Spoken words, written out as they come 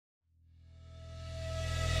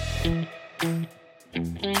On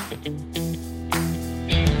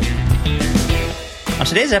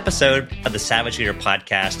today's episode of the Savage Leader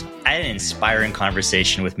podcast, I had an inspiring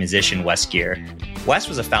conversation with musician Wes Geer. Wes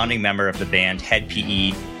was a founding member of the band Head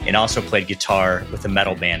PE and also played guitar with the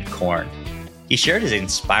metal band Korn. He shared his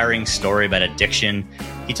inspiring story about addiction.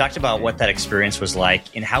 He talked about what that experience was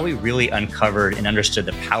like and how he really uncovered and understood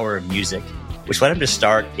the power of music, which led him to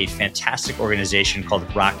start a fantastic organization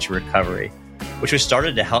called Rock to Recovery, which was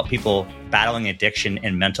started to help people battling addiction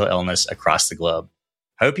and mental illness across the globe.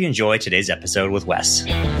 I hope you enjoy today's episode with Wes.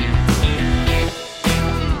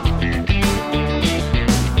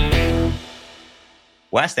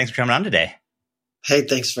 Wes, thanks for coming on today. Hey,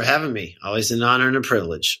 thanks for having me. Always an honor and a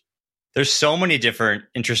privilege. There's so many different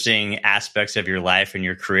interesting aspects of your life and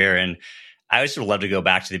your career. And I always would love to go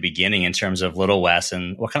back to the beginning in terms of little Wes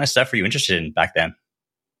and what kind of stuff were you interested in back then?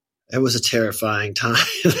 It was a terrifying time.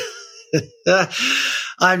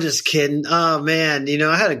 I'm just kidding. Oh, man.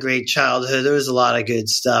 I had a great childhood. There was a lot of good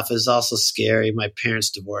stuff. It was also scary. My parents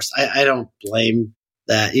divorced. I don't blame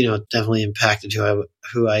that. It definitely impacted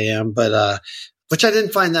who I am, but which I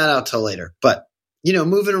didn't find that out till later. But,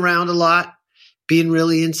 moving around a lot, being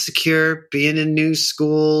really insecure, being in new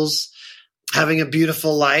schools, having a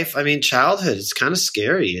beautiful life. I mean, childhood, it's kind of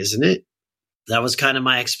scary, isn't it? That was kind of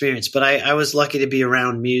my experience. But I was lucky to be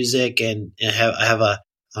around music and I have a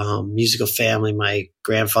musical family. My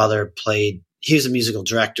grandfather he was a musical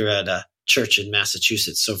director at a church in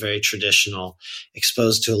Massachusetts, so very traditional,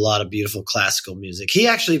 exposed to a lot of beautiful classical music. He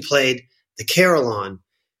actually played the carillon,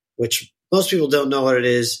 which most people don't know what it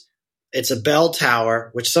is. It's a bell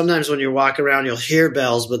tower, which sometimes when you're walking around, you'll hear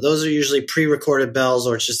bells, but those are usually pre-recorded bells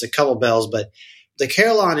or it's just a couple bells. But the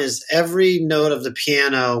carillon is every note of the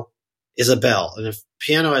piano is a bell. And the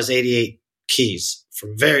piano has 88 keys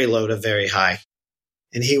from very low to very high.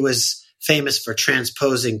 And he was famous for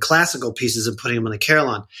transposing classical pieces and putting them on the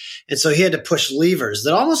carillon. And so he had to push levers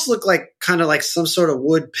that almost look like kind of like some sort of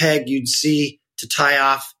wood peg you'd see to tie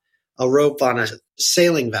off a rope on a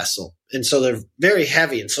sailing vessel. And so they're very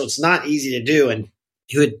heavy. And so it's not easy to do. And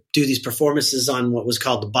he would do these performances on what was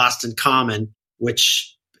called the Boston Common,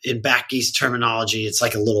 which in back east terminology, it's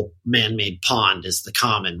like a little man-made pond is the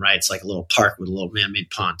common, right? It's like a little park with a little man-made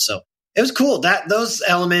pond. So it was cool. Those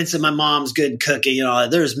elements and my mom's good cooking,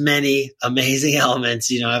 there's many amazing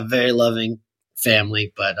elements. I have a very loving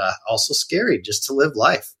family, but also scary just to live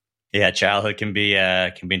life. Yeah, childhood can be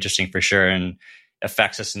interesting for sure and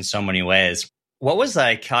affects us in so many ways. What was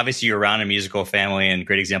like, obviously you're around a musical family and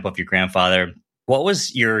great example of your grandfather. What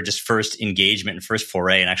was your just first engagement and first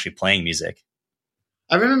foray in actually playing music?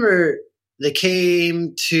 I remember they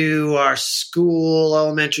came to our school,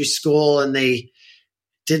 elementary school, and they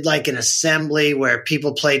did like an assembly where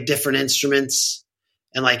people played different instruments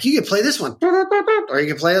and like, you could play this one or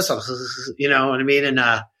you could play this one, you know what I mean? And,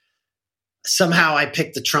 somehow I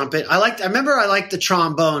picked the trumpet. I remember I liked the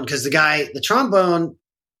trombone because the trombone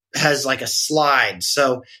has like a slide.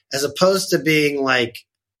 So as opposed to being like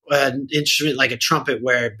an instrument, like a trumpet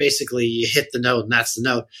where basically you hit the note and that's the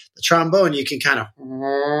note, the trombone, you can kind of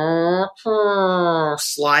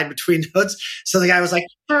slide between notes. So the guy was like,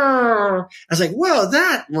 I was like, whoa,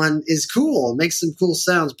 that one is cool. It makes some cool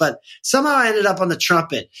sounds. But somehow I ended up on the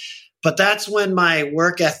trumpet. But that's when my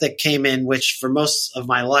work ethic came in, which for most of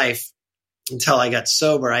my life, until I got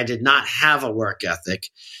sober, I did not have a work ethic.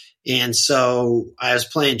 And so I was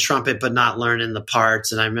playing trumpet, but not learning the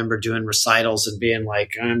parts. And I remember doing recitals and being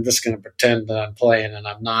like, I'm just going to pretend that I'm playing and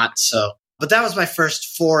I'm not. So, but that was my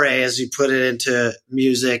first foray, as you put it, into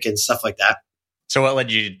music and stuff like that. So what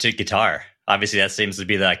led you to guitar? Obviously that seems to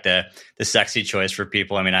be like the sexy choice for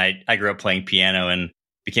people. I mean, I grew up playing piano and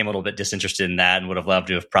became a little bit disinterested in that and would have loved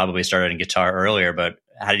to have probably started in guitar earlier, but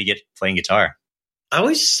how did you get playing guitar? I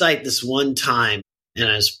always cite this one time, and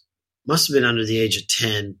I must have been under the age of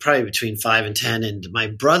 10, probably between 5 and 10, and my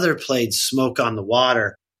brother played Smoke on the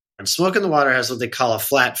Water. And Smoke on the Water has what they call a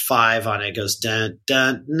flat 5 on it. It goes dun,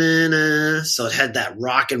 dun, na, na. So it had that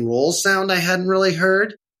rock and roll sound I hadn't really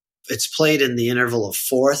heard. It's played in the interval of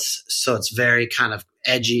fourths, so it's very kind of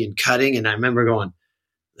edgy and cutting. And I remember going,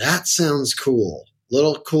 that sounds cool. A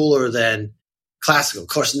little cooler than classical. Of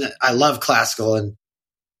course, I love classical and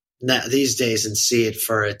these days and see it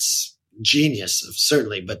for its genius,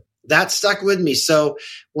 certainly. But that stuck with me. So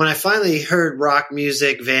when I finally heard rock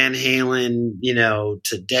music, Van Halen,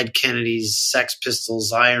 to Dead Kennedys, Sex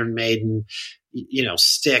Pistols, Iron Maiden,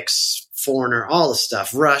 Styx, Foreigner, all the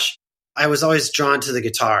stuff, Rush, I was always drawn to the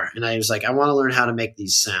guitar. And I was like, I want to learn how to make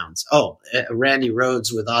these sounds. Oh, Randy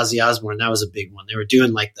Rhoads with Ozzy Osbourne, that was a big one. They were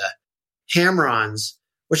doing like the hammer-ons,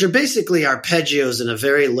 which are basically arpeggios in a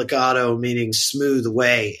very legato, meaning smooth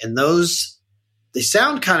way. And those, they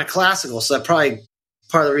sound kind of classical. So that's probably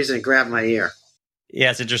part of the reason it grabbed my ear. Yeah,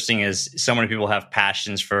 it's interesting is so many people have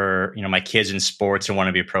passions for, my kids in sports and want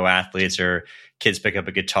to be pro athletes, or kids pick up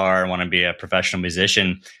a guitar and want to be a professional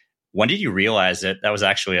musician. When did you realize that was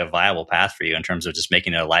actually a viable path for you in terms of just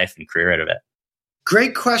making a life and career out of it?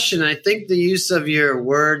 Great question. I think the use of your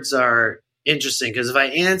words are interesting, because if I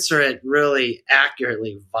answer it really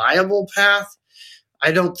accurately, viable path,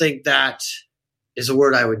 I don't think that is a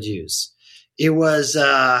word I would use. It was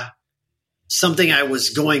something I was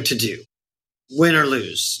going to do, win or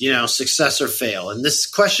lose, success or fail. And this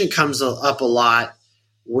question comes up a lot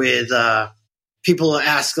with people who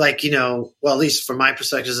ask, like, well, at least from my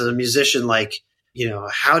perspective as a musician, like,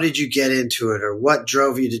 how did you get into it, or what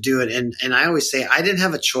drove you to do it? And I always say I didn't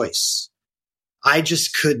have a choice. I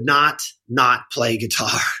just could not play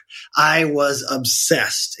guitar. I was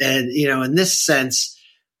obsessed. And, in this sense,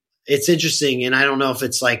 it's interesting. And I don't know if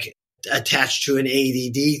it's like attached to an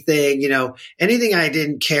ADD thing, anything I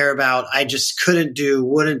didn't care about, I just couldn't do,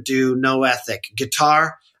 wouldn't do, no ethic.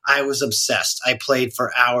 Guitar, I was obsessed. I played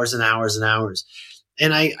for hours and hours and hours.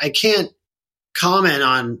 And I can't comment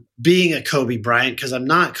on being a Kobe Bryant, because I'm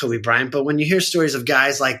not Kobe Bryant, but when you hear stories of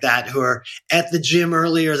guys like that who are at the gym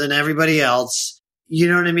earlier than everybody else, you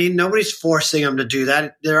know what I mean? Nobody's forcing them to do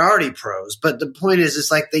that. They're already pros. But the point is, it's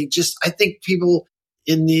like I think people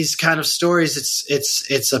in these kind of stories,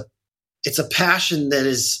 it's a passion that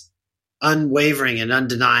is unwavering and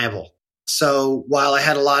undeniable. So while I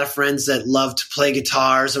had a lot of friends that loved to play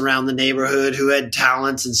guitars around the neighborhood who had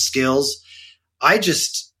talents and skills, I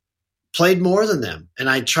just played more than them, and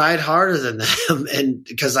I tried harder than them, and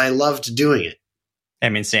because I loved doing it. I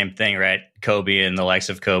mean, same thing, right? Kobe and the likes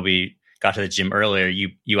of Kobe got to the gym earlier.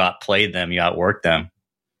 You outplayed them, you outworked them.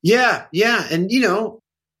 Yeah. And,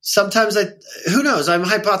 sometimes who knows, I'm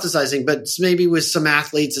hypothesizing, but maybe with some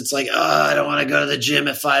athletes, it's like, I don't want to go to the gym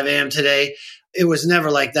at 5 a.m. today. It was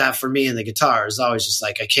never like that for me in the guitar. It was always just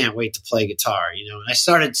like, I can't wait to play guitar, And I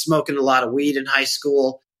started smoking a lot of weed in high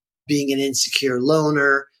school, being an insecure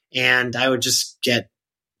loner, and I would just get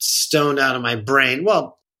stoned out of my brain.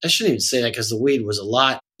 Well, I shouldn't even say that, because the weed was a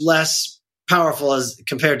lot less powerful as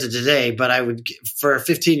compared to today. But for a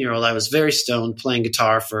 15-year-old, I was very stoned playing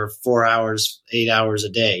guitar for 4 hours, 8 hours a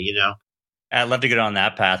day, I'd love to get on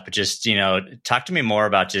that path, but just, talk to me more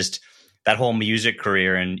about just that whole music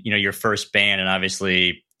career and, your first band, and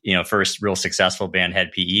obviously, first real successful band,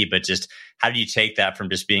 Head PE, but just how do you take that from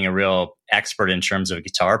just being a real expert in terms of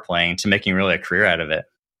guitar playing to making really a career out of it?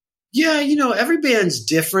 Yeah, every band's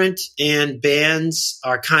different, and bands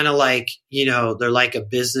are kind of like, they're like a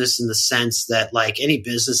business in the sense that, like any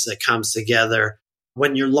business that comes together,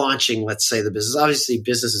 when you're launching, let's say the business, obviously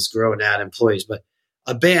businesses grow and add employees, but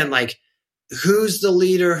a band, like, who's the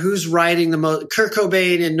leader, who's writing the most? Kurt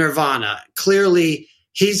Cobain in Nirvana, clearly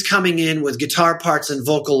he's coming in with guitar parts and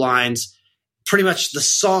vocal lines. Pretty much the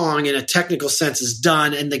song in a technical sense is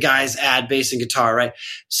done, and the guys add bass and guitar, right?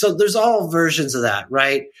 So there's all versions of that,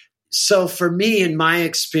 right? So for me, in my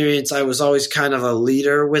experience, I was always kind of a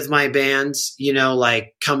leader with my bands,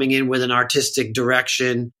 like coming in with an artistic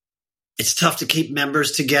direction. It's tough to keep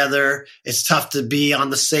members together. It's tough to be on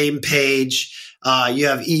the same page. You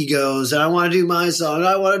have egos, and I want to do my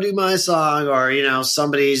song. Or,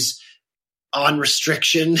 somebody's on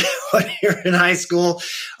restriction when you're in high school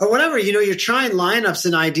or whatever. You're trying lineups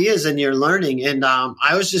and ideas, and you're learning. And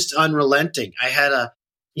I was just unrelenting. I had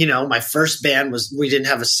my first band we didn't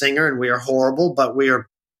have a singer, and we were horrible, but we were,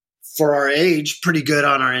 for our age, pretty good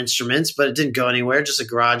on our instruments, but it didn't go anywhere, just a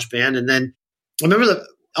garage band. And then I remember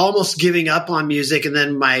almost giving up on music. And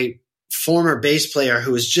then my former bass player,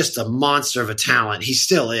 who was just a monster of a talent, he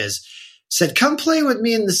still is, said, come play with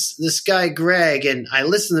me and this guy, Greg. And I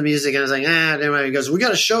listened to the music, and I was like, anyway, he goes, we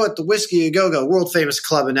got a show at the Whiskey A Go-Go, world famous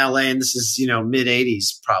club in LA. And this is, mid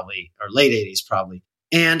 80s probably, or late 80s probably.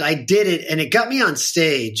 And I did it, and it got me on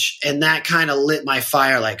stage, and that kind of lit my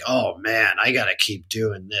fire, like, oh man, I got to keep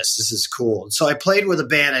doing this. This is cool. And so I played with a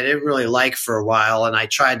band I didn't really like for a while, and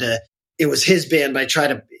it was his band, but I tried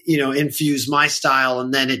to, infuse my style,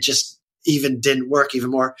 and then it just even didn't work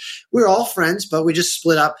even more. We were all friends, but we just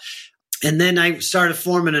split up. And then I started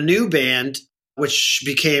forming a new band, which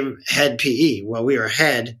became Head PE. Well, we were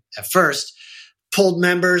Head at first, pulled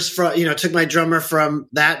members from, took my drummer from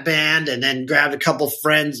that band, and then grabbed a couple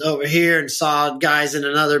friends over here and saw guys in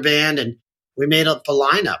another band, and we made up a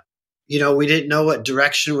lineup. We didn't know what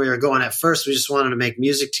direction we were going at first. We just wanted to make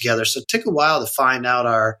music together. So it took a while to find out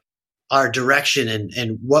our direction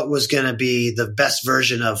and what was going to be the best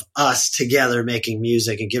version of us together making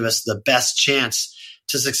music and give us the best chance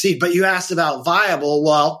to succeed. But you asked about viable.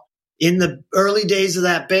 Well, in the early days of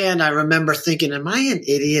that band, I remember thinking, am I an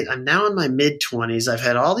idiot? I'm now in my mid-20s. I've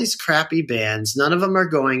had all these crappy bands. None of them are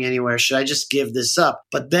going anywhere. Should I just give this up?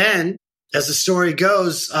 But then, as the story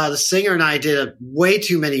goes, the singer and I did way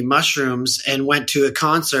too many mushrooms and went to a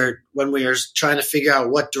concert when we were trying to figure out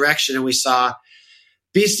what direction. And we saw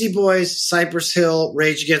Beastie Boys, Cypress Hill,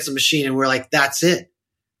 Rage Against the Machine. And we're like, that's it.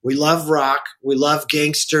 We love rock. We love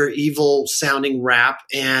gangster, evil sounding rap.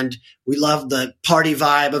 And we love the party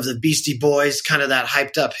vibe of the Beastie Boys, kind of that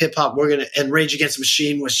hyped up hip hop. And Rage Against the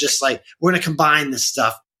Machine was just like, we're going to combine this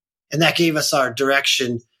stuff. And that gave us our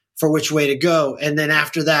direction for which way to go. And then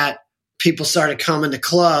after that, people started coming to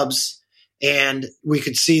clubs and we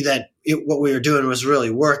could see that what we were doing was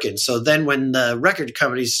really working. So then when the record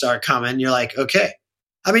companies start coming, you're like, okay.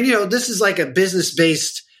 I mean, this is like a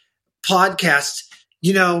business-based podcast.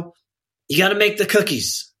 You got to make the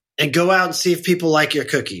cookies and go out and see if people like your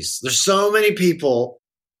cookies. There's so many people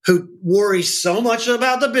who worry so much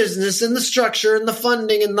about the business and the structure and the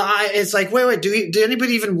funding and it's like, wait, do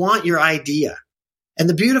anybody even want your idea? And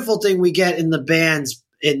the beautiful thing we get in the bands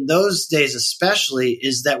in those days especially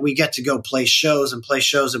is that we get to go play shows and play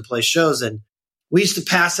shows and play shows. And we used to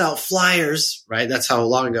pass out flyers, right? That's how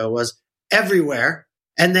long ago it was, everywhere.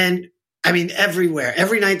 And then everywhere.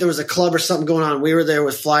 Every night there was a club or something going on. We were there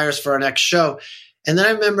with flyers for our next show. And then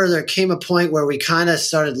I remember there came a point where we kind of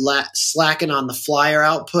started slacking on the flyer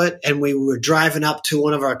output and we were driving up to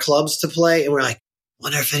one of our clubs to play. And we're like,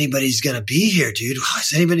 wonder if anybody's going to be here, dude.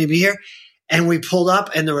 Is anybody be here? And we pulled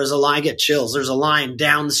up and there was a line, I get chills. There's a line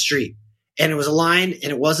down the street and it was a line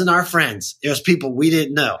and it wasn't our friends. It was people we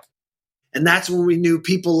didn't know. And that's when we knew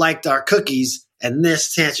people liked our cookies. And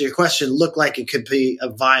this, to answer your question, looked like it could be a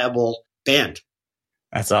viable band.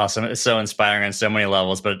 That's awesome. It's so inspiring on so many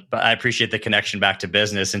levels, but I appreciate the connection back to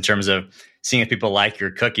business in terms of seeing if people like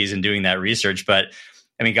your cookies and doing that research. But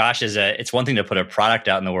I mean, gosh, it's one thing to put a product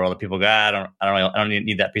out in the world that people go, I don't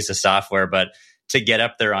need that piece of software, but to get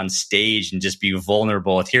up there on stage and just be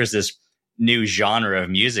vulnerable with, here's this new genre of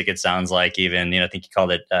music. It sounds like even, I think you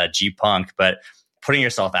called it G-punk, but putting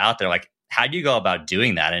yourself out there, like, how do you go about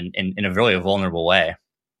doing that in a really vulnerable way?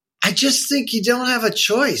 I just think you don't have a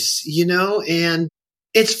choice, and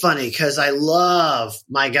it's funny because I love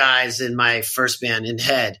my guys in my first band in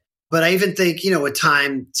Head, but I even think, with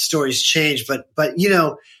time stories change, but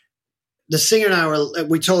the singer and I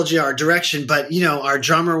we told you our direction, but our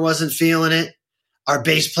drummer wasn't feeling it. Our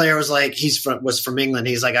bass player was like, was from England.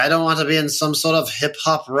 He's like, I don't want to be in some sort of hip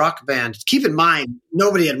hop rock band. Keep in mind,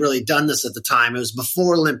 nobody had really done this at the time. It was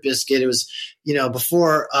before Limp Bizkit. It was,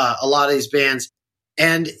 before a lot of these bands.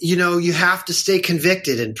 And, you have to stay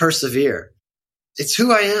convicted and persevere. It's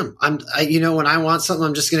who I am. When I want something,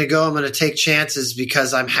 I'm just going to go. I'm going to take chances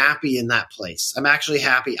because I'm happy in that place. I'm actually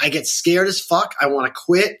happy. I get scared as fuck. I want to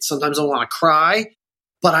quit. Sometimes I want to cry.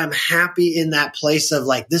 But I'm happy in that place of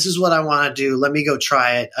like, this is what I want to do. Let me go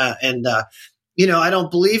try it. I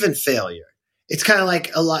don't believe in failure. It's kind of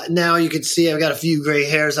like a lot. Now you can see I've got a few gray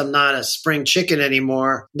hairs. I'm not a spring chicken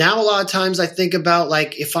anymore. Now, a lot of times I think about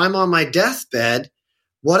like, if I'm on my deathbed,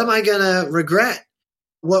 what am I going to regret?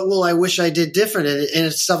 What will I wish I did different? And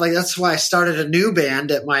it's stuff like that's why I started a new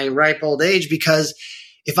band at my ripe old age, because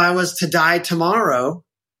if I was to die tomorrow,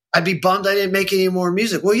 I'd be bummed I didn't make any more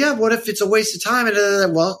music. Well, yeah, what if it's a waste of time?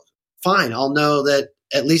 Well, fine. I'll know that,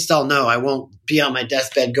 at least I'll know I won't be on my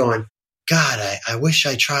deathbed going, God, I wish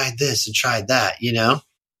I tried this and tried that, Yeah,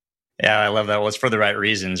 I love that. Well, it's for the right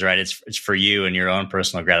reasons, right? It's for you and your own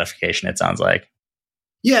personal gratification, it sounds like.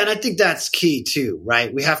 Yeah, and I think that's key too,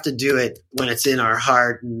 right? We have to do it when it's in our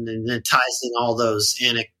heart, and it ties in all those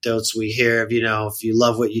anecdotes we hear of, if you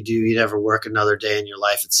love what you do, you never work another day in your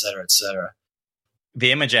life, et cetera, et cetera.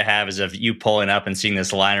 The image I have is of you pulling up and seeing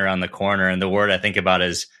this line around the corner, and the word I think about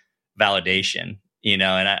is validation, and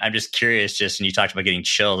I'm just curious, and you talked about getting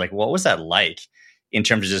chills, like what was that like in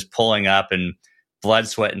terms of just pulling up and blood,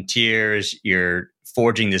 sweat, and tears, you're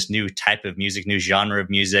forging this new type of music, new genre of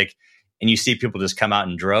music, and you see people just come out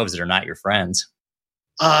in droves that are not your friends?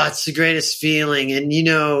 It's the greatest feeling. And,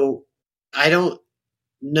 I don't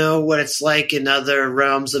know what it's like in other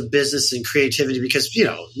realms of business and creativity because,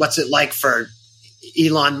 what's it like for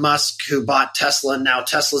Elon Musk, who bought Tesla, and now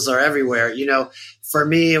Teslas are everywhere. For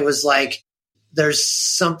me, it was like there's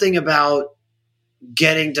something about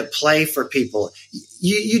getting to play for people.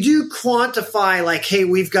 You do quantify like, hey,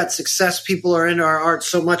 we've got success. People are into our art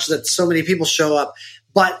so much that so many people show up.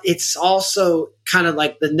 But it's also kind of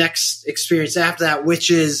like the next experience after that,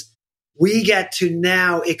 which is we get to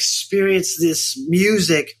now experience this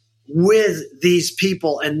music with these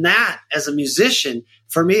people. And that, as a musician,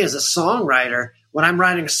 for me as a songwriter, when I'm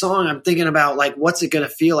writing a song, I'm thinking about like, what's it going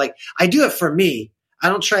to feel like? I do it for me. I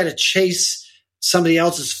don't try to chase somebody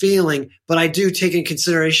else's feeling, but I do take in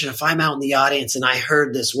consideration if I'm out in the audience and I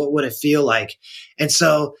heard this, what would it feel like? And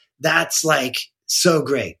so that's like so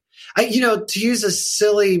great. To use a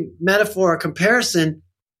silly metaphor or comparison,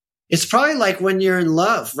 it's probably like when you're in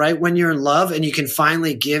love, right? When you're in love and you can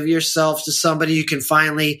finally give yourself to somebody, you can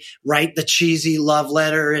finally write the cheesy love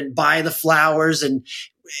letter and buy the flowers. And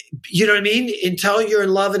you know what I mean? Until you're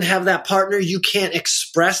in love and have that partner, you can't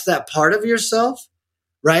express that part of yourself,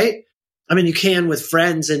 right? I mean, you can with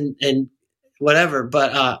friends and whatever,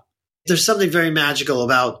 but there's something very magical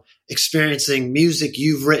about experiencing music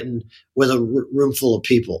you've written with a room full of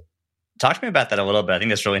people. Talk to me about that a little bit. I think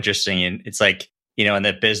that's really interesting. And it's like, in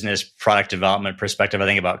the business product development perspective, I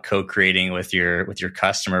think about co-creating with your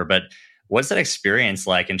customer, but what's that experience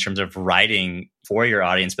like in terms of writing for your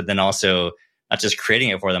audience, but then also not just creating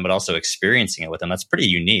it for them, but also experiencing it with them? That's pretty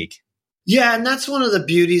unique. Yeah. And that's one of the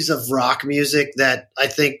beauties of rock music that I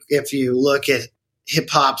think if you look at hip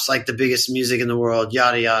hop's like the biggest music in the world,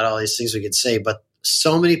 yada, yada, all these things we could say, but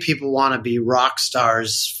so many people want to be rock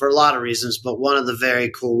stars for a lot of reasons. But one of the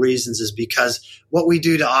very cool reasons is because what we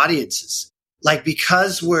do to audiences. Like,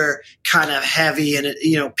 because we're kind of heavy and,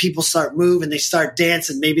 people start moving, they start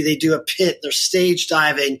dancing, maybe they do a pit, they're stage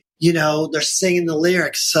diving, they're singing the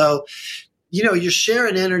lyrics. So, you're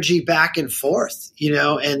sharing energy back and forth,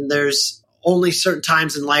 and there's only certain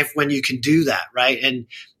times in life when you can do that. Right. And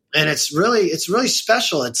it's really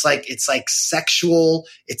special. It's like sexual,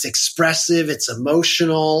 it's expressive, it's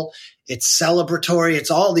emotional, it's celebratory.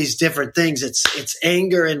 It's all these different things. It's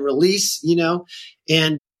anger and release,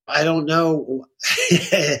 and I don't know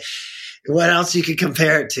what else you could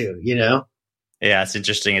compare it to, Yeah, it's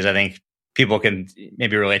interesting is I think people can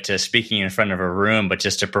maybe relate to speaking in front of a room, but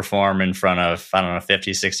just to perform in front of,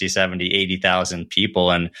 50, 60, 70, 80,000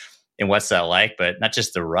 people. And what's that like? But not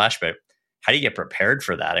just the rush, but how do you get prepared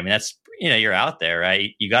for that? I mean, that's, you're out there, right?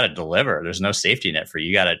 You got to deliver. There's no safety net for you.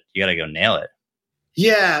 You got to go nail it.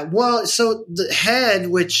 Yeah, well, so the head,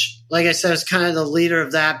 which, like I said, is kind of the leader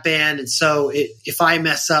of that band, and so if I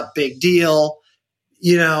mess up, big deal.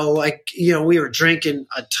 We were drinking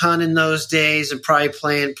a ton in those days and probably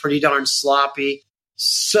playing pretty darn sloppy.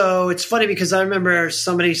 So it's funny because I remember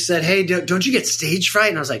somebody said, "Hey, don't you get stage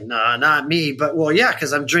fright?" And I was like, "Nah, not me." But well, yeah,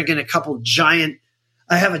 because I'm drinking a couple giant.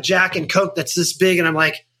 I have a Jack and Coke that's this big, and I'm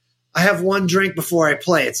like, I have one drink before I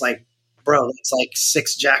play. It's like, bro, it's like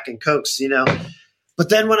 6 Jack and Cokes, But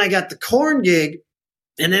then when I got the Korn gig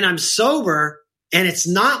and then I'm sober and it's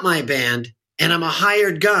not my band and I'm a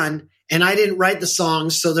hired gun and I didn't write the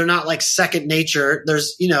songs, so they're not like second nature.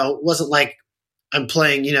 There's, it wasn't like I'm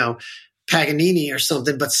playing, Paganini or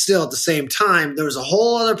something, but still at the same time, there was a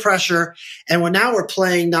whole other pressure. And now we're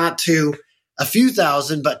playing not to a few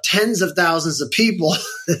thousand, but tens of thousands of people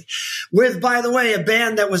with, by the way, a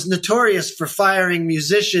band that was notorious for firing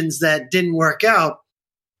musicians that didn't work out.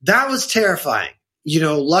 That was terrifying.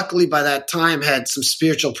 Luckily by that time had some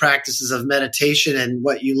spiritual practices of meditation and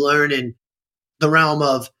what you learn in the realm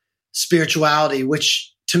of spirituality,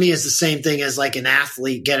 which to me is the same thing as like an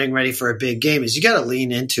athlete getting ready for a big game, is you got to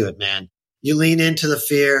lean into it, man. You lean into the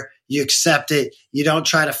fear, you accept it. You don't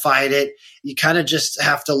try to fight it. You kind of just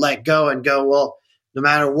have to let go and go, well, no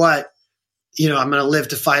matter what, I'm going to live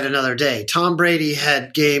to fight another day. Tom Brady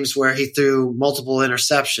had games where he threw multiple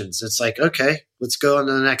interceptions. It's like, okay, let's go on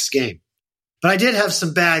to the next game. But I did have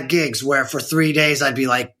some bad gigs where for 3 days I'd be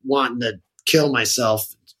like wanting to kill myself,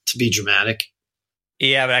 to be dramatic.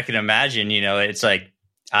 Yeah, but I can imagine, it's like,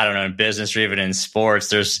 I don't know, in business or even in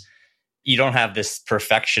sports, you don't have this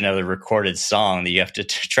perfection of the recorded song that you have to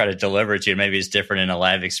try to deliver to. Maybe it's different in a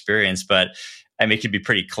live experience, but I mean, it can be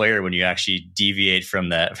pretty clear when you actually deviate from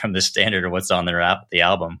the standard of what's on the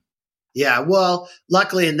album. Yeah, well,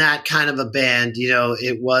 luckily in that kind of a band,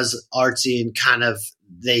 it was artsy and kind of,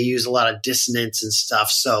 they use a lot of dissonance and stuff.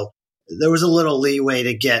 So there was a little leeway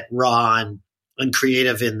to get raw and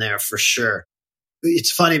creative in there for sure.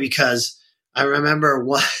 It's funny because I remember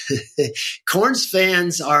Korn's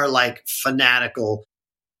fans are like fanatical.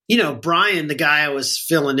 Brian, the guy I was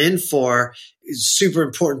filling in for, is a super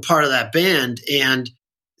important part of that band. And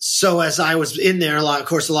so as I was in there, a lot of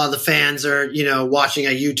the fans are, watching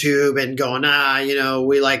on YouTube and going,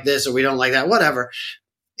 we like this or we don't like that, whatever.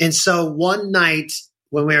 And so one night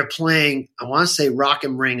when we were playing, I want to say Rock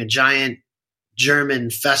am Ring, a giant German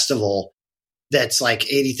festival that's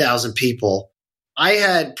like 80,000 people, I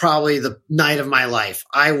had probably the night of my life.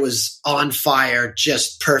 I was on fire,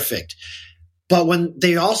 just perfect. But when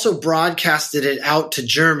they also broadcasted it out to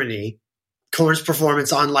Germany, Korn's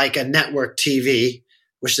performance on like a network TV,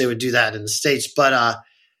 Wish they would do that in the States. But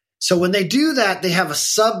so when they do that, they have a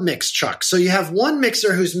sub-mix truck. So you have one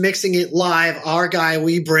mixer who's mixing it live, our guy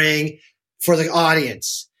we bring for the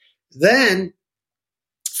audience. Then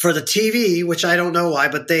for the TV, which I don't know why,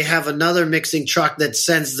 but they have another mixing truck that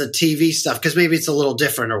sends the TV stuff because maybe it's a little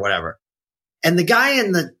different or whatever. And the guy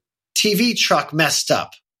in the TV truck messed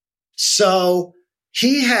up. So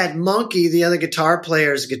he had Monkey, the other guitar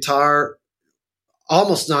player's guitar,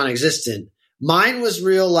 almost non-existent. Mine was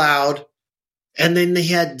real loud. And then they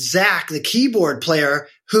had Zach, the keyboard player,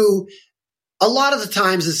 who a lot of the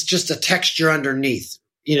times it's just a texture underneath.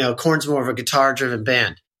 Korn's more of a guitar-driven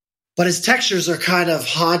band. But his textures are kind of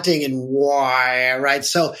haunting and why, right?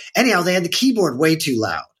 So anyhow, they had the keyboard way too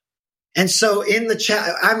loud. And so in the chat,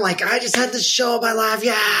 I'm like, I just had this show of my life.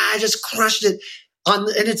 Yeah, I just crushed it. And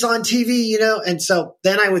it's on TV, And so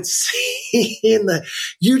then I would see in the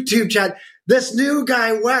YouTube chat, this new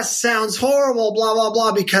guy, Wes, sounds horrible, blah, blah,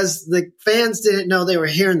 blah, because the fans didn't know they were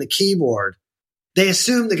hearing the keyboard. They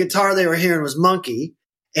assumed the guitar they were hearing was Monkey.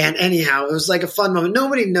 And anyhow, it was like a fun moment.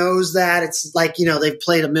 Nobody knows that. It's like, they've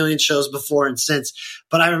played a million shows before and since.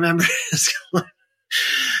 But I remember,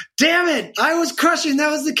 damn it, I was crushing. That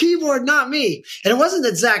was the keyboard, not me. And it wasn't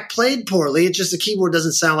that Zach played poorly. It's just the keyboard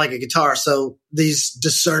doesn't sound like a guitar. So these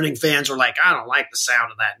discerning fans were like, I don't like the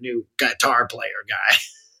sound of that new guitar player guy.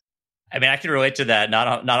 I mean, I can relate to that,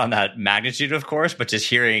 not on that magnitude, of course, but just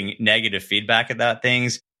hearing negative feedback about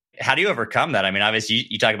things. How do you overcome that? I mean, obviously,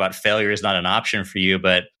 you talk about failure is not an option for you,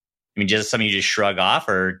 but I mean, just something you just shrug off,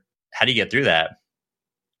 or how do you get through that?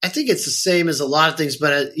 I think it's the same as a lot of things,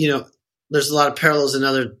 but, there's a lot of parallels in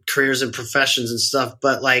other careers and professions and stuff.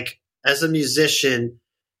 But like as a musician,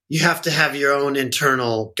 you have to have your own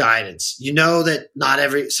internal guidance.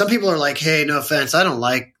 That some people are like, hey, no offense, I don't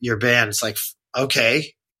like your band. It's like,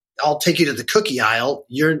 okay. I'll take you to the cookie aisle.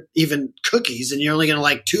 You're even cookies and you're only going to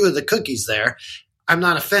like 2 of the cookies there. I'm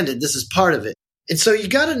not offended. This is part of it. And so you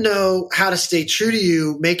got to know how to stay true to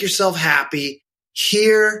you, make yourself happy,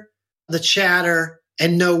 hear the chatter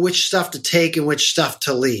and know which stuff to take and which stuff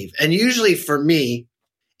to leave. And usually for me,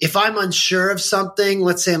 if I'm unsure of something,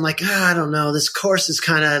 let's say I'm like, I don't know, this chorus is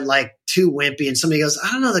kind of like too wimpy. And somebody goes,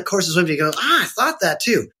 I don't know, the chorus is wimpy. You go, I thought that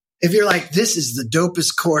too. If you're like, this is the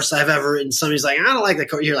dopest course I've ever written, somebody's like, I don't like the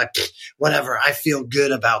course. You're like, whatever, I feel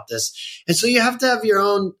good about this. And so you have to have your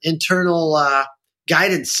own internal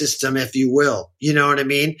guidance system, if you will. You know what I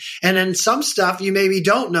mean? And then some stuff you maybe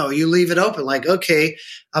don't know. You leave it open like, okay,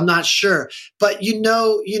 I'm not sure. But you're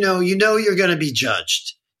going to be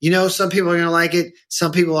judged. Some people are going to like it.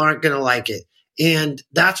 Some people aren't going to like it. And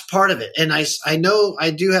that's part of it. And I know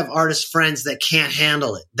I do have artist friends that can't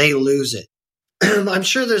handle it. They lose it. I'm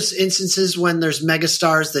sure there's instances when there's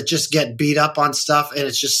megastars that just get beat up on stuff and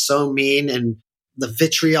it's just so mean and the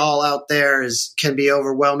vitriol out there can be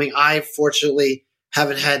overwhelming. I fortunately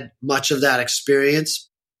haven't had much of that experience.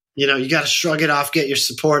 You got to shrug it off, get your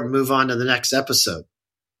support and move on to the next episode.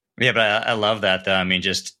 Yeah, but I love that though. I mean,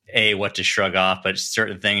 just what to shrug off, but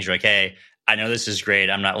certain things you're like, hey, I know this is great.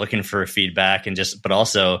 I'm not looking for feedback but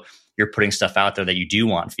also you're putting stuff out there that you do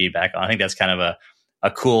want feedback on. I think that's kind of a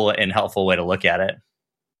cool and helpful way to look at it.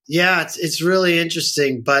 Yeah, it's really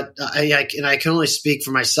interesting, but I can only speak for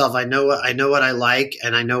myself. I know what I like,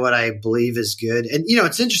 and I know what I believe is good. And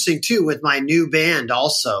it's interesting too with my new band.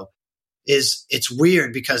 Also, it's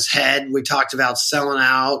weird because we talked about selling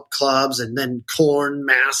out clubs, and then Korn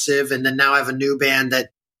massive, and then now I have a new band that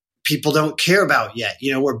people don't care about yet.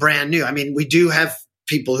 We're brand new. I mean, we do have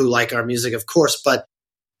people who like our music, of course, but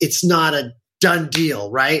it's not a done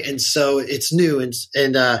deal, right? And so it's new.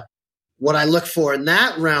 And what I look for in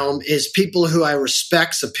that realm is people who I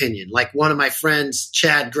respect's opinion. Like one of my friends,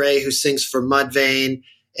 Chad Gray, who sings for Mudvayne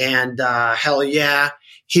and Hell Yeah,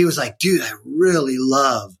 he was like, dude, I really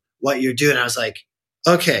love what you're doing. I was like,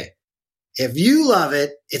 okay, if you love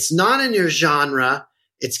it, it's not in your genre,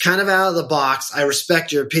 it's kind of out of the box, I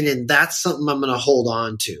respect your opinion. That's something I'm going to hold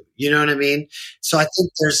on to. You know what I mean? So I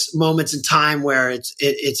think there's moments in time where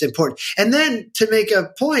it's important. And then to make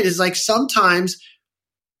a point is like sometimes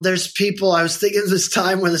there's people, I was thinking of this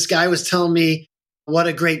time when this guy was telling me what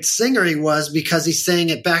a great singer he was because he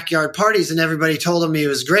sang at backyard parties and everybody told him he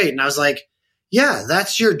was great. And I was like, yeah,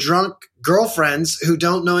 that's your drunk girlfriends who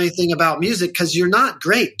don't know anything about music because you're not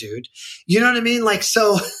great, dude. You know what I mean? Like,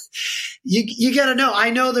 so you got to know.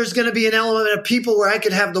 I know there's going to be an element of people where I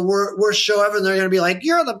could have the worst show ever and they're going to be like,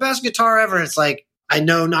 you're the best guitar ever. And it's like, I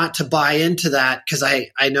know not to buy into that because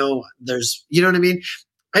I know there's, you know what I mean?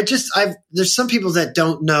 There's some people that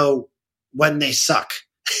don't know when they suck.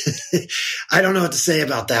 I don't know what to say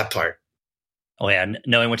about that part. Oh yeah,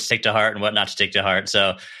 knowing what to take to heart and what not to take to heart.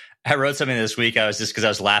 So I wrote something this week. Because I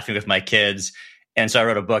was laughing with my kids. And so I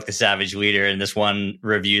wrote a book, The Savage Leader. And this one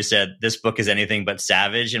review said, this book is anything but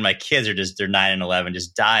savage. And my kids they're 9 and 11,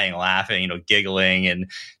 just dying laughing, giggling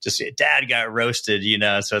and just, Dad got roasted,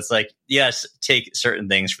 So it's like, yes, take certain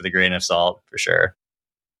things for the grain of salt for sure.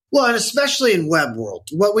 Well, and especially in web world.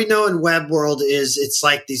 What we know in web world is it's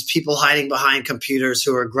like these people hiding behind computers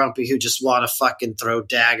who are grumpy, who just want to fucking throw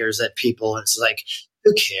daggers at people. And it's like,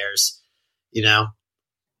 who cares?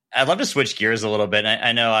 I'd love to switch gears a little bit.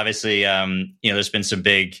 I know, obviously, there's been some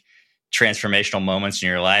big transformational moments in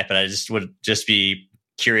your life, but I would be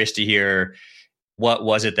curious to hear, what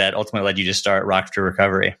was it that ultimately led you to start Rock to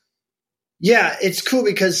Recovery? Yeah, it's cool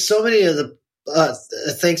because so many of the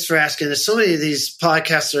thanks for asking. There's so many of these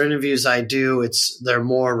podcasts or interviews I do. They're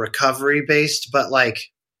more recovery based, but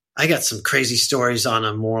like I got some crazy stories on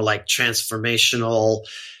a more like transformational,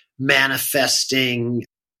 manifesting,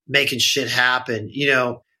 making shit happen.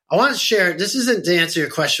 I want to share, this isn't to answer your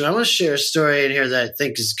question, I want to share a story in here that I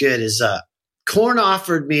think is good. Korn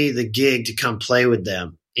offered me the gig to come play with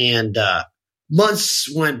them. And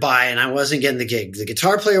months went by and I wasn't getting the gig. The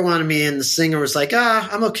guitar player wanted me and the singer was like,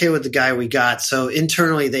 I'm okay with the guy we got. So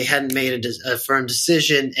internally they hadn't made a firm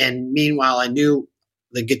decision. And meanwhile, I knew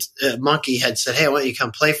the Monkey had said, hey, I want you to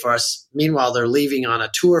come play for us. Meanwhile, they're leaving on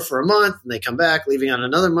a tour for a month and they come back, leaving on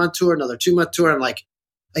another month tour, another 2-month tour. I'm like,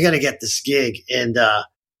 I got to get this gig. And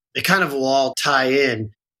it kind of will all tie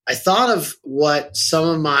in. I thought of what some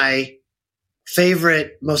of my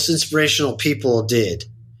favorite, most inspirational people did.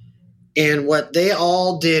 And what they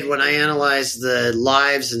all did when I analyzed the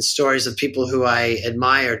lives and stories of people who I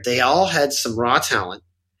admired, they all had some raw talent.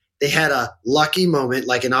 They had a lucky moment,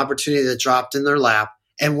 like an opportunity that dropped in their lap.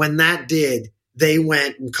 And when that did, they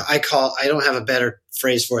went, and I don't have a better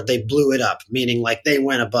phrase for it, they blew it up, meaning like they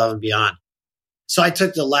went above and beyond. So I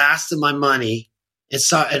took the last of my money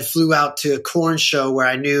and flew out to a Korn show where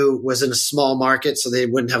I knew was in a small market, so they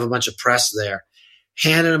wouldn't have a bunch of press there.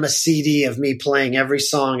 Handed them a CD of me playing every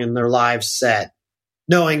song in their live set,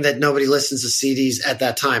 knowing that nobody listens to CDs at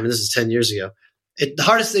that time. And this is 10 years ago. The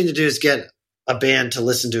hardest thing to do is get a band to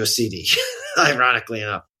listen to a CD, ironically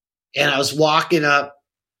enough. And I was walking up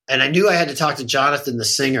and I knew I had to talk to Jonathan, the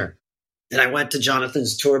singer. And I went to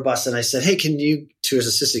Jonathan's tour bus and I said, hey, to his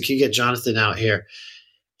assistant, can you get Jonathan out here?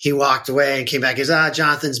 He walked away and came back. He goes,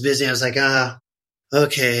 Jonathan's busy. I was like,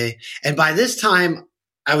 okay. And by this time,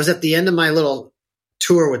 I was at the end of my little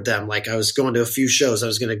tour with them. Like I was going to a few shows. I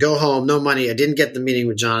was going to go home, no money. I didn't get the meeting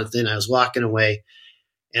with Jonathan. I was walking away.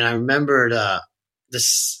 And I remembered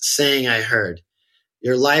this saying I heard,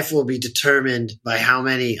 your life will be determined by how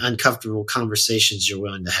many uncomfortable conversations you're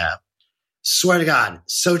willing to have. Swear to God,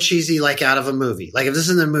 so cheesy, like out of a movie. Like if this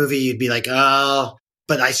is in a movie, you'd be like, oh.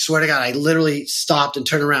 But I swear to God, I literally stopped and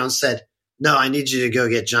turned around and said, no, I need you to go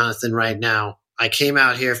get Jonathan right now. I came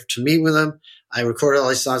out here to meet with him. I recorded all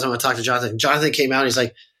these songs. I want to talk to Jonathan. Jonathan came out. And he's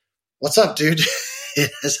like, what's up, dude? I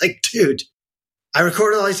was like, dude, I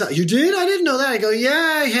recorded all these songs. You did? I didn't know that. I go,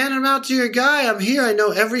 yeah, I handed them out to your guy. I'm here. I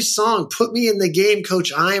know every song. Put me in the game,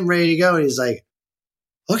 coach. I am ready to go. And he's like,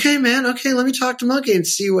 okay, man. Okay, let me talk to Monkey and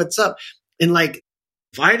see what's up. And like,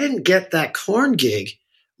 if I didn't get that Korn gig,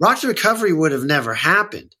 Rock to Recovery would have never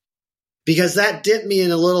happened because that dipped me in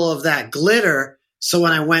a little of that glitter. So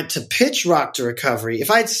when I went to pitch Rock to Recovery, if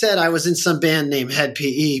I'd said I was in some band named Head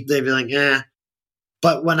PE, they'd be like, eh.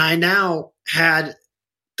 But when I now had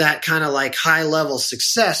that kind of like high level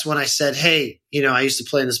success, when I said, hey, I used to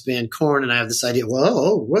play in this band Korn and I have this idea,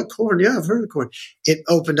 well, what Korn? Yeah, I've heard of Korn. It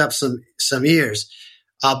opened up some ears.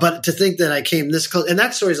 But to think that I came this close, and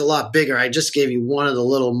that story's a lot bigger. I just gave you one of the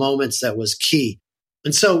little moments that was key.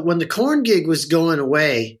 And so when the Korn gig was going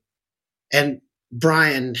away and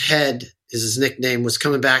Brian Head is his nickname, was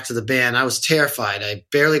coming back to the band, I was terrified. I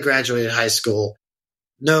barely graduated high school,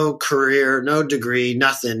 no career, no degree,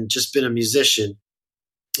 nothing, just been a musician.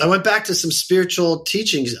 I went back to some spiritual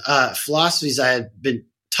teachings, philosophies I had been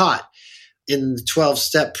taught in the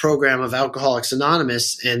 12-step program of Alcoholics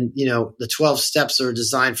Anonymous. And, the 12 steps are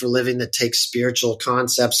designed for living that takes spiritual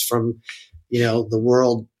concepts from, the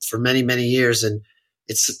world for many, many years. And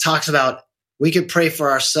it talks about we could pray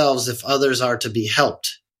for ourselves if others are to be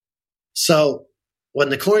helped. So when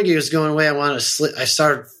the Korn gig was going away, I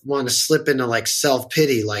started wanting to slip into like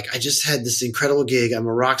self-pity. Like I just had this incredible gig. I'm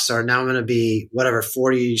a rock star. Now I'm going to be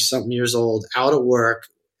 40 something years old, out of work.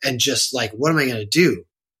 And just like, what am I going to do?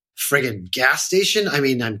 Friggin' gas station? I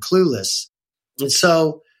mean, I'm clueless. And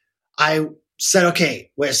so I said,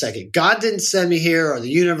 okay, wait a second. God didn't send me here or the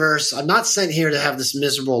universe. I'm not sent here to have this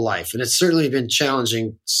miserable life. And it's certainly been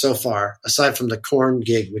challenging so far, aside from the Korn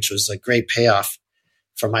gig, which was a great payoff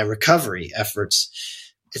for my recovery efforts.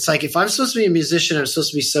 It's like, if I'm supposed to be a musician, I'm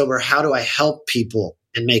supposed to be sober. How do I help people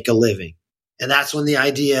and make a living? And that's when the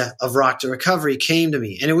idea of Rock to Recovery came to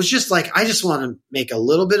me. And it was just like, I just want to make a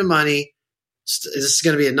little bit of money. This is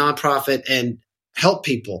going to be a nonprofit and help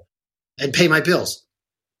people and pay my bills.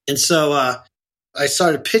 And so I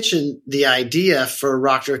started pitching the idea for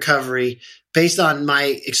Rock to Recovery based on my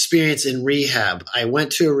experience in rehab. I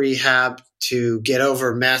went to a rehab to get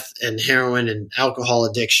over meth and heroin and alcohol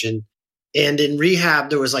addiction. And in rehab,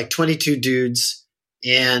 there was like 22 dudes.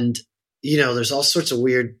 And, there's all sorts of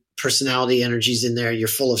weird personality energies in there. You're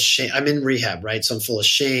full of shame. I'm in rehab, right? So I'm full of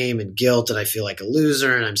shame and guilt, and I feel like a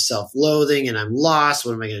loser, and I'm self-loathing, and I'm lost.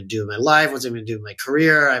 What am I going to do in my life? What's I going to do in my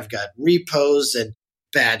career? I've got repos and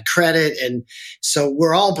bad credit. And so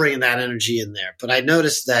we're all bringing that energy in there. But I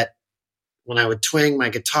noticed that when I would twang my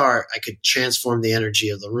guitar, I could transform the energy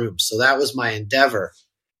of the room. So that was my endeavor,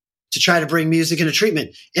 to try to bring music into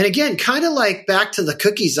treatment. And again, kind of like back to the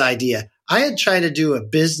cookies idea, I had tried to do a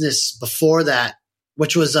business before that,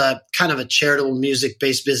 which was a kind of a charitable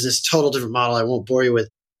music-based business, total different model I won't bore you with.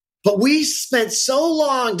 But we spent so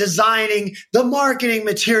long designing the marketing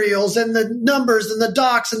materials and the numbers and the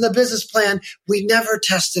docs and the business plan, we never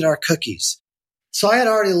tested our cookies. So I had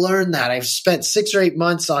already learned that. I've spent 6 or 8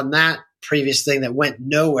 months on that previous thing that went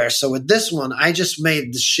nowhere. So with this one, I just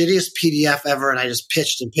made the shittiest PDF ever, and I just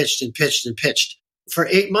pitched and pitched and pitched and pitched. For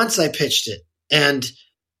 8 months, I pitched it. And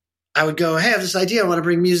I would go, hey, I have this idea. I want to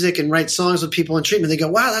bring music and write songs with people in treatment. They go,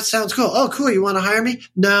 wow, that sounds cool. Oh, cool. You want to hire me?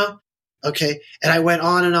 No. Okay. And I went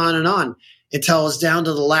on and on and on until I was down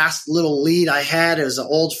to the last little lead I had. It was an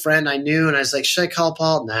old friend I knew. And I was like, should I call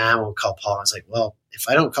Paul? Nah, I won't call Paul. I was like, well, if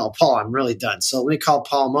I don't call Paul, I'm really done. So let me call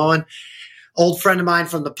Paul Moen, old friend of mine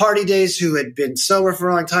from the party days who had been sober for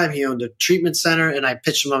a long time. He owned a treatment center, and I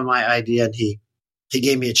pitched him on my idea, and he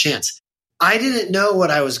gave me a chance. I didn't know what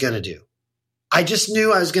I was going to do. I just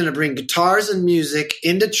knew I was going to bring guitars and music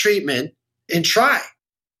into treatment and try.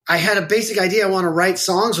 I had a basic idea. I want to write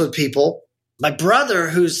songs with people. My brother,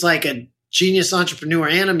 who's like a genius entrepreneur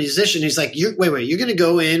and a musician, he's like, wait, you're going to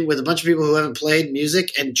go in with a bunch of people who haven't played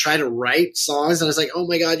music and try to write songs? And I was like, oh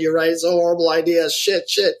my God, you're right. It's a horrible idea. Shit.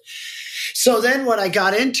 So then what I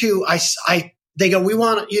got into, they go, we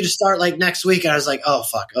want you to start like next week. And I was like, oh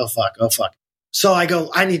fuck. So I go,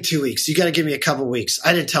 I need 2 weeks. You got to give me a couple weeks.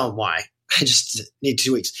 I didn't tell him why. I just need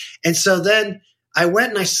 2 weeks. And so then I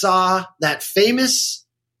went and I saw that famous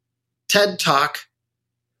TED Talk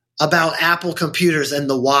about Apple computers and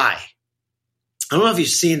the why. I don't know if you've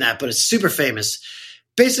seen that, but it's super famous.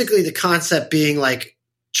 Basically, the concept being like,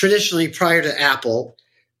 traditionally prior to Apple,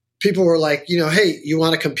 people were like, hey, you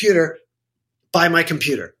want a computer? Buy my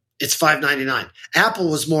computer. It's $5.99. Apple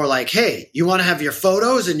was more like, hey, you want to have your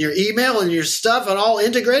photos and your email and your stuff and all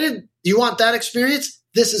integrated? You want that experience?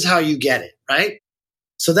 This is how you get it, right?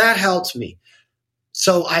 So that helped me.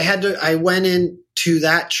 So I went into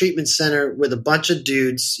that treatment center with a bunch of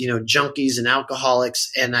dudes, junkies and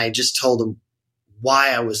alcoholics, and I just told them why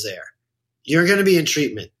I was there. You're going to be in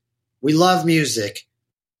treatment. We love music.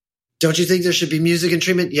 Don't you think there should be music in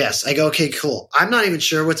treatment? Yes. I go, okay, cool. I'm not even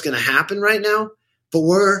sure what's going to happen right now, but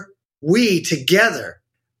we together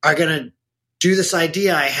are going to do this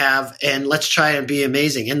idea I have, and let's try and be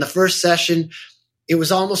amazing. In the first session, it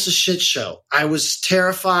was almost a shit show. I was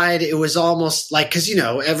terrified. It was almost like, because,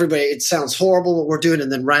 everybody, it sounds horrible what we're doing.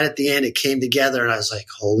 And then right at the end, it came together, and I was like,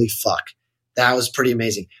 holy fuck. That was pretty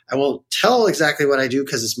amazing. I won't tell exactly what I do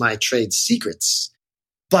because it's my trade secrets,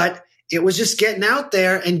 but it was just getting out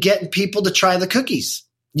there and getting people to try the cookies,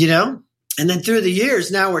 And then through the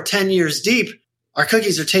years, now we're 10 years deep, our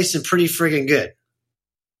cookies are tasting pretty friggin' good.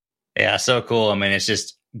 Yeah, so cool. I mean, it's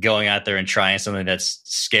just going out there and trying something that's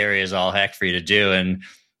scary as all heck for you to do. And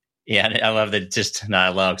yeah, I love that. Not I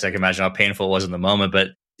love, because I can imagine how painful it was in the moment, but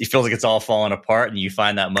it feels like it's all falling apart, and you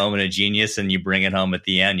find that moment of genius and you bring it home at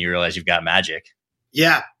the end. You realize you've got magic.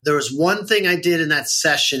 Yeah, there was one thing I did in that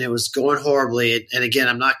session. It was going horribly. And again,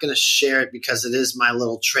 I'm not going to share it because it is my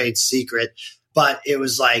little trade secret, but it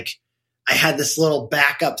was like I had this little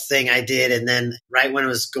backup thing I did. And then right when it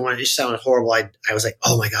was going, it sounded horrible. I was like,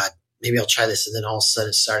 oh my God, maybe I'll try this. And then all of a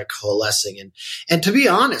sudden it started coalescing. And to be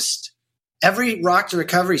honest, every Rock to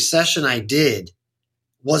Recovery session I did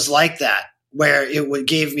was like that, where it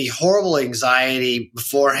gave me horrible anxiety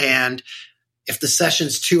beforehand. If the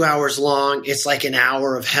session's 2 hours long, it's like an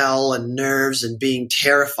hour of hell and nerves and being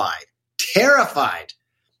terrified,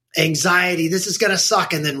 anxiety. This is going to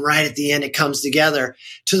suck. And then right at the end, it comes together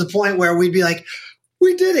to the point where we'd be like,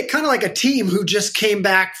 we did it. Kind of like a team who just came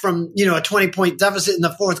back from, a 20-point deficit in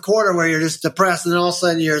the fourth quarter where you're just depressed. And then all of a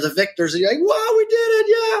sudden you're the victors and you're like, wow, we did it.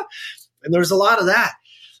 Yeah. And there was a lot of that.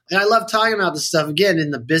 And I love talking about this stuff again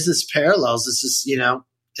in the business parallels. This is,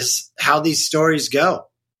 is how these stories go.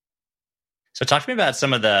 So talk to me about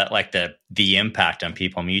some of the impact on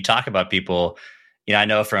people. I mean, you talk about people, I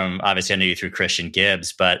know obviously I know you through Christian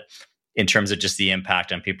Gibbs, but in terms of just the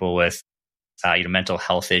impact on people with, mental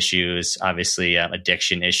health issues, obviously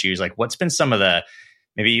addiction issues, like what's been some of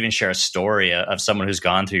maybe even share a story of someone who's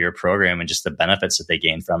gone through your program and just the benefits that they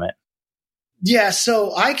gain from it. Yeah.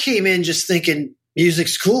 So I came in just thinking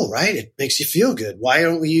music's cool, right? It makes you feel good. Why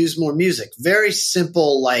don't we use more music? Very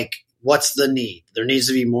simple, like what's the need? There needs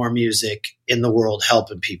to be more music in the world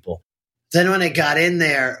helping people. Then when I got in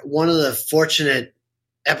there, one of the fortunate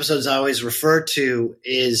episodes I always refer to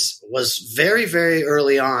was very, very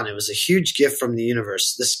early on. It was a huge gift from the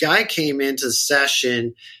universe. This guy came into the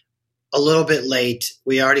session a little bit late.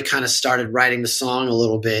 We already kind of started writing the song a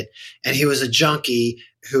little bit, and he was a junkie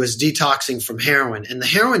who was detoxing from heroin. And the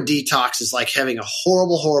heroin detox is like having a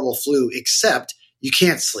horrible, horrible flu, except you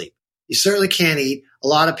can't sleep. You certainly can't eat. A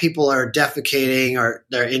lot of people are defecating or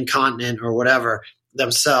they're incontinent or whatever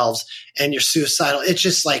themselves, and you're suicidal. It's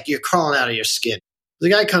just like you're crawling out of your skin. The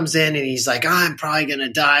guy comes in and he's like, I'm probably going to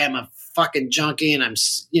die. I'm a fucking junkie. And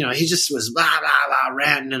he just was blah, blah, blah,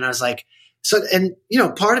 ranting. And I was like,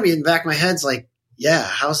 part of me in the back of my head's like, yeah,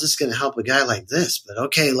 how's this going to help a guy like this? But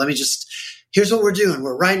okay, here's what we're doing.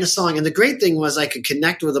 We're writing a song. And the great thing was I could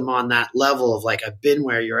connect with him on that level of like, I've been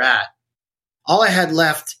where you're at. All I had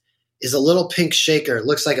left is a little pink shaker. It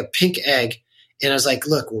looks like a pink egg. And I was like,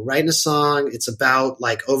 look, we're writing a song. It's about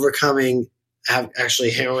like overcoming actually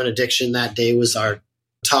heroin addiction. That day was our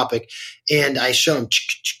topic. And I showed him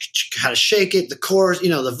how to shake it. The chorus,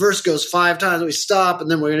 the verse goes 5 times. We stop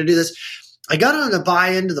and then we're going to do this. I got him to buy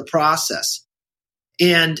into the process.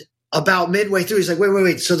 And about midway through, he's like,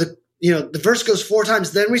 wait. So the verse goes 4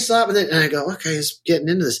 times, then we stop. And I go, okay, he's getting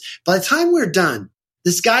into this. By the time we're done,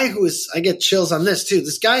 this guy I get chills on this too.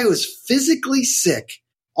 This guy who was physically sick,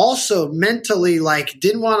 also mentally like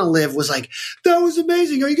didn't want to live, was like, that was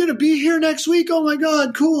amazing. Are you going to be here next week? Oh my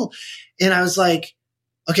God, cool. And I was like,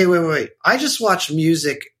 okay, wait. I just watched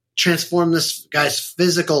music transform this guy's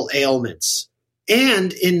physical ailments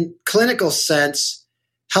and in clinical sense,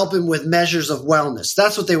 help him with measures of wellness.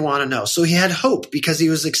 That's what they want to know. So he had hope because he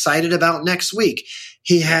was excited about next week.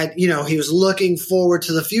 He had, he was looking forward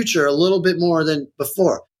to the future a little bit more than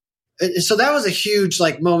before. So that was a huge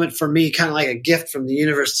moment for me, kind of like a gift from the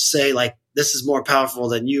universe to say like, this is more powerful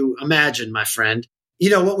than you imagine, my friend.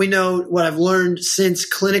 What I've learned since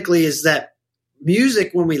clinically is that music,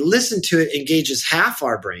 when we listen to it, engages half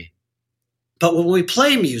our brain. But when we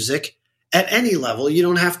play music at any level, you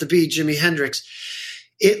don't have to be Jimi Hendrix,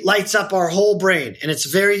 it lights up our whole brain. And it's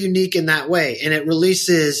very unique in that way. And it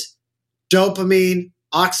releases dopamine,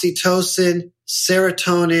 oxytocin,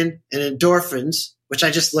 serotonin, and endorphins, which I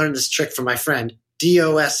just learned this trick from my friend,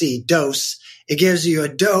 DOSE, dose. It gives you a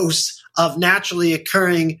dose of naturally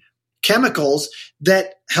occurring chemicals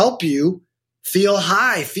that help you feel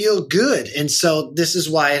high, feel good. And so this is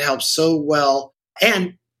why it helps so well.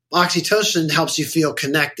 And oxytocin helps you feel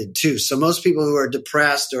connected too. So most people who are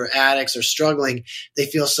depressed or addicts or struggling, they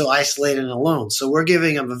feel so isolated and alone. So we're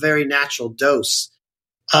giving them a very natural dose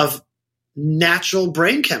of natural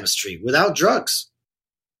brain chemistry without drugs.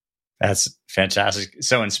 That's fantastic.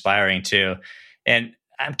 So inspiring too. And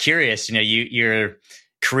I'm curious, you're a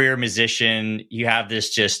career musician, you have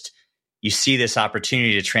this you see this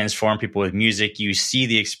opportunity to transform people with music. You see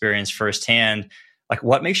the experience firsthand. Like,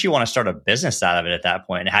 what makes you want to start a business out of it at that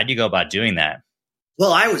point? And how do you go about doing that?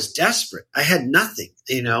 Well, I was desperate. I had nothing,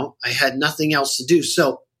 I had nothing else to do.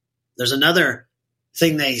 So there's another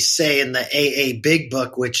thing they say in the AA Big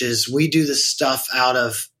Book, which is we do this stuff out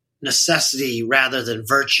of necessity rather than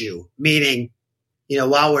virtue, meaning,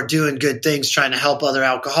 while we're doing good things, trying to help other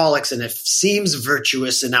alcoholics, and it seems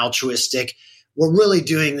virtuous and altruistic, we're really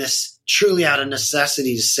doing this truly out of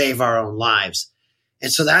necessity to save our own lives.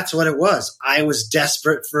 And so that's what it was. I was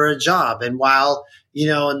desperate for a job. And while, in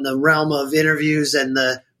the realm of interviews and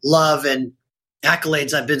the love and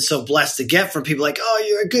accolades I've been so blessed to get from people like, oh,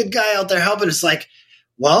 you're a good guy out there helping. It's like,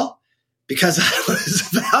 well, because I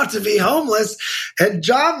was about to be homeless and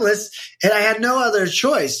jobless and I had no other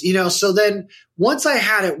choice, So then once I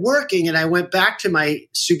had it working and I went back to my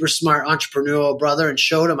super smart entrepreneurial brother and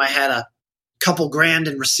showed him I had a couple grand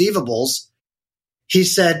in receivables, he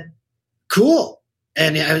said, cool.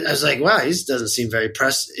 And I was like, wow, he doesn't seem very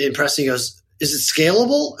impressed. He goes, is it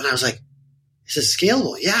scalable? And I was like, is it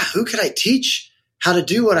scalable? Yeah. Who could I teach how to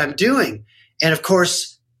do what I'm doing? And of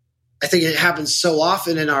course, I think it happens so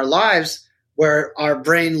often in our lives where our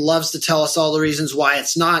brain loves to tell us all the reasons why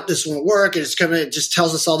this won't work. And it just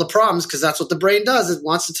tells us all the problems because that's what the brain does. It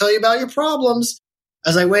wants to tell you about your problems. I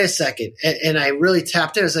was like, wait a second. And I really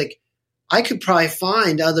tapped in. I was like, I could probably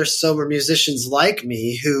find other sober musicians like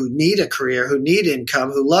me who need a career, who need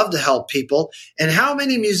income, who love to help people. And how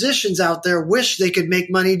many musicians out there wish they could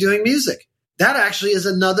make money doing music? That actually is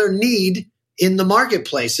another need in the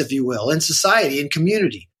marketplace, if you will, in society, in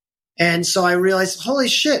community. And so I realized, holy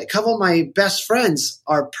shit, a couple of my best friends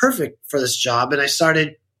are perfect for this job. And I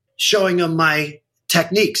started showing them my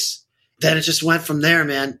techniques. Then it just went from there,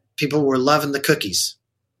 man. People were loving the cookies.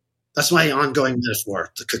 That's my ongoing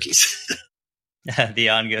metaphor, the cookies.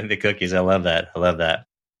 The cookies. I love that.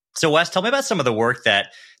 So Wes, tell me about some of the work that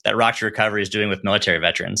Rock to Recovery is doing with military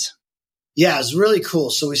veterans. Yeah, it's really cool.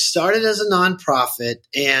 So we started as a nonprofit.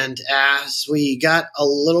 And as we got a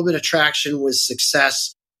little bit of traction with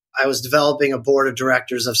success, I was developing a board of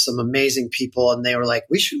directors of some amazing people, and they were like,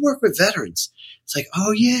 we should work with veterans. It's like,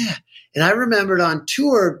 oh, yeah. And I remembered on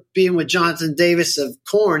tour being with Jonathan Davis of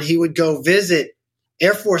Korn, he would go visit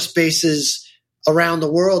Air Force bases around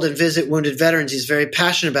the world and visit wounded veterans. He's very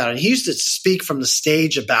passionate about it. And he used to speak from the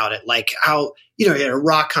stage about it, like how, he had a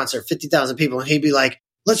rock concert, 50,000 people, and he'd be like,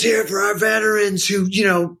 let's hear it for our veterans who,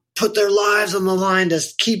 put their lives on the line to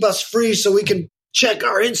keep us free so we can check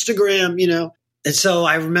our Instagram, And so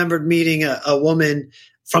I remembered meeting a woman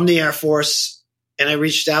from the Air Force, and I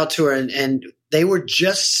reached out to her, and they were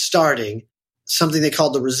just starting something they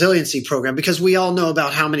called the resiliency program, because we all know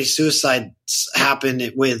about how many suicides happen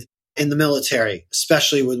in the military,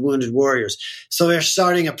 especially with wounded warriors. So they're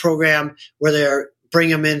starting a program where they're bring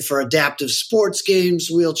them in for adaptive sports games,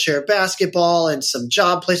 wheelchair basketball, and some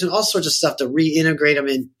job placement, all sorts of stuff to reintegrate them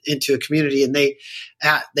into a community. And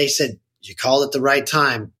they said, you called at the right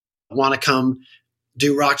time. Want to come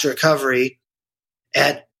do Rock to Recovery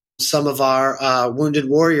at some of our Wounded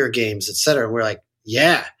Warrior games, et cetera. And we're like,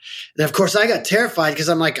 yeah. And of course I got terrified because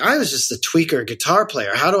I'm like, I was just a tweaker guitar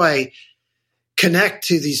player. How do I connect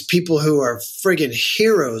to these people who are friggin'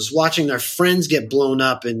 heroes watching their friends get blown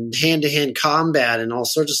up in hand-to-hand combat and all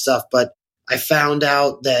sorts of stuff? But I found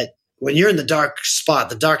out that when you're in the dark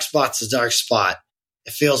spot's the dark spot.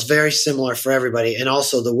 It feels very similar for everybody. And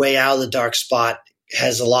also the way out of the dark spot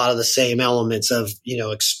has a lot of the same elements of,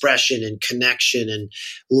 expression and connection and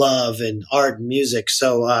love and art and music.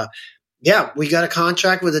 So, we got a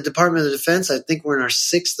contract with the Department of Defense. I think we're in our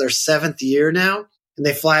 6th or 7th year now. And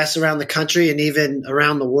they fly us around the country and even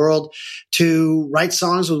around the world to write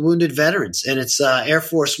songs with wounded veterans. And it's Air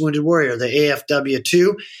Force Wounded Warrior, the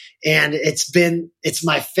AFW2. And it's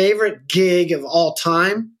my favorite gig of all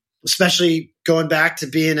time, especially going back to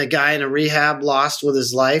being a guy in a rehab lost with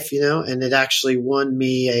his life, and it actually won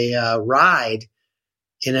me a ride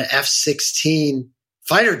in an F-16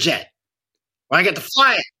 fighter jet where I got to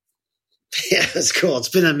fly it. Yeah, it's cool. It's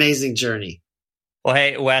been an amazing journey. Well,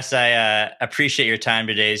 hey, Wes, I appreciate your time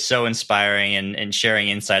today. It's so inspiring and sharing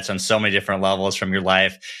insights on so many different levels from your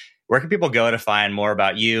life. Where can people go to find more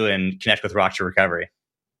about you and connect with Rock to Recovery?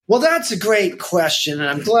 Well, that's a great question, and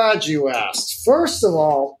I'm glad you asked. First of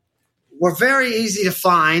all, we're very easy to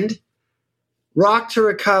find. Rock to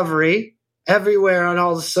Recovery everywhere on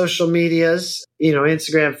all the social medias,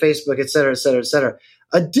 Instagram, Facebook, et cetera, et cetera, et cetera.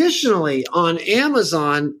 Additionally, on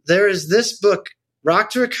Amazon, there is this book,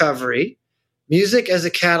 Rock to Recovery, Music as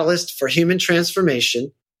a Catalyst for Human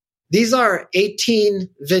Transformation. These are 18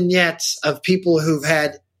 vignettes of people who've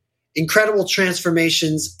had incredible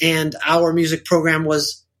transformations, and our music program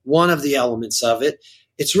was one of the elements of it.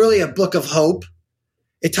 It's really a book of hope.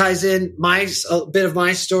 It ties in a bit of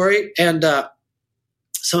my story and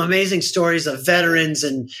some amazing stories of veterans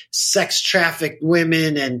and sex trafficked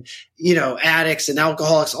women and, addicts and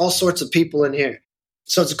alcoholics, all sorts of people in here.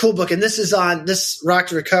 So it's a cool book. And this Rock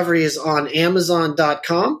to Recovery is on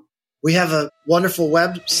Amazon.com. We have a wonderful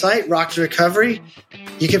website, Rock to Recovery.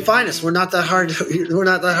 You can find us. We're not that hard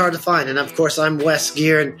to find. And of course, I'm Wes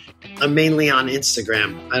Geer, and I'm mainly on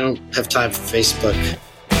Instagram. I don't have time for Facebook.